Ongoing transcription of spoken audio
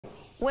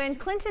When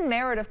Clinton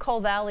Merritt of Coal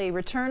Valley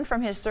returned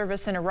from his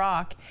service in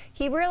Iraq,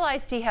 he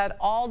realized he had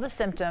all the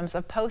symptoms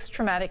of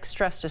post-traumatic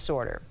stress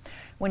disorder.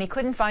 When he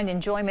couldn't find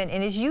enjoyment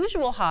in his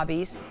usual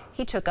hobbies,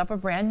 he took up a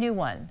brand new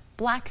one,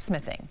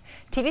 blacksmithing.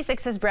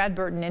 TV6's Brad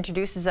Burton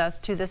introduces us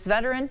to this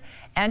veteran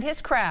and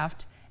his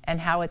craft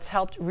and how it's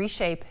helped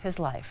reshape his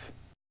life.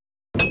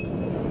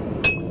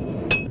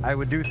 I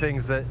would do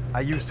things that I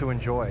used to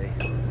enjoy,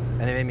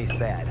 and it made me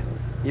sad.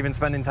 Even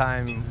spending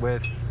time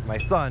with my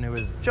son, who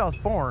was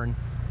just born,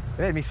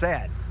 it made me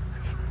sad.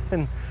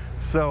 And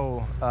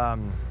so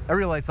I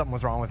realized something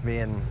was wrong with me,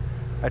 and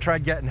I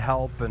tried getting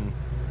help, and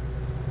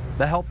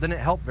the help didn't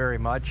help very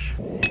much.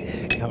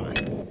 Come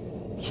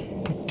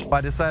on.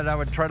 I decided I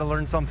would try to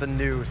learn something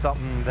new,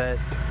 something that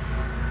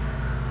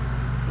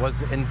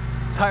was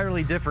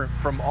entirely different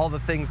from all the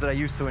things that I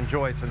used to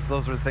enjoy, since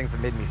those were the things that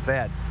made me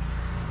sad.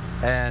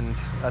 And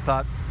I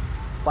thought,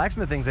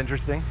 blacksmithing's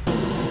interesting.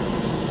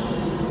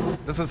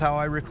 This is how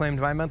I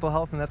reclaimed my mental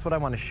health, and that's what I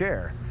want to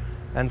share.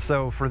 And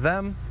so for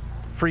them,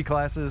 free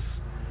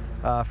classes.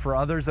 For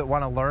others that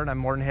want to learn, I'm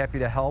more than happy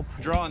to help.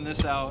 Drawing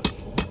this out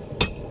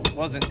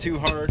wasn't too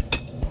hard.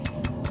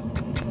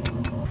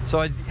 So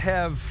I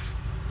have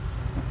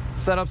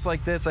setups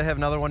like this. I have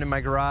another one in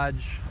my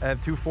garage. I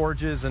have 2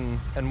 forges and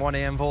 1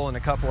 anvil and a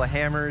couple of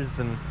hammers.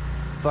 And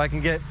so I can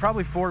get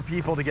probably 4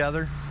 people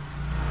together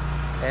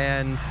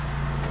and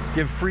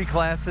give free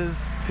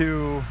classes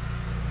to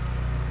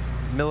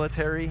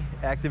military,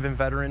 active and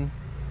veteran,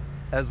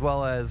 as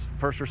well as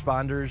first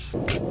responders.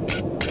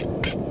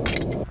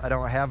 I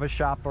don't have a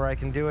shop where I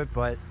can do it,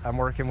 but I'm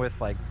working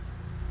with like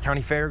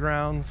county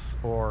fairgrounds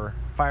or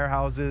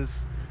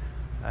firehouses,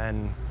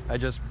 and I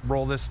just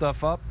roll this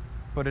stuff up,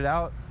 put it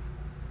out,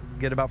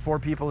 get about 4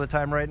 people at a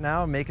time right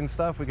now making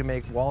stuff. We can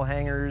make wall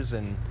hangers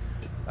and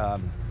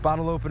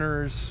bottle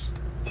openers,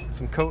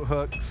 some coat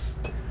hooks,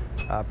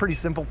 pretty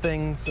simple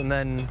things. And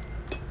then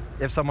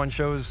if someone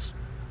shows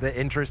the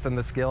interest and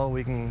the skill,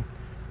 we can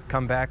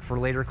come back for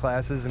later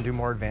classes and do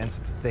more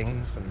advanced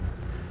things, and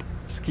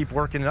just keep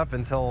working it up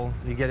until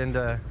you get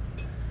into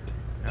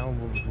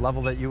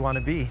level that you want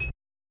to be.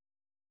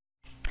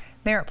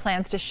 Merritt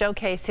plans to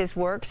showcase his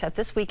works at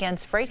this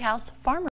weekend's Freight House Farmers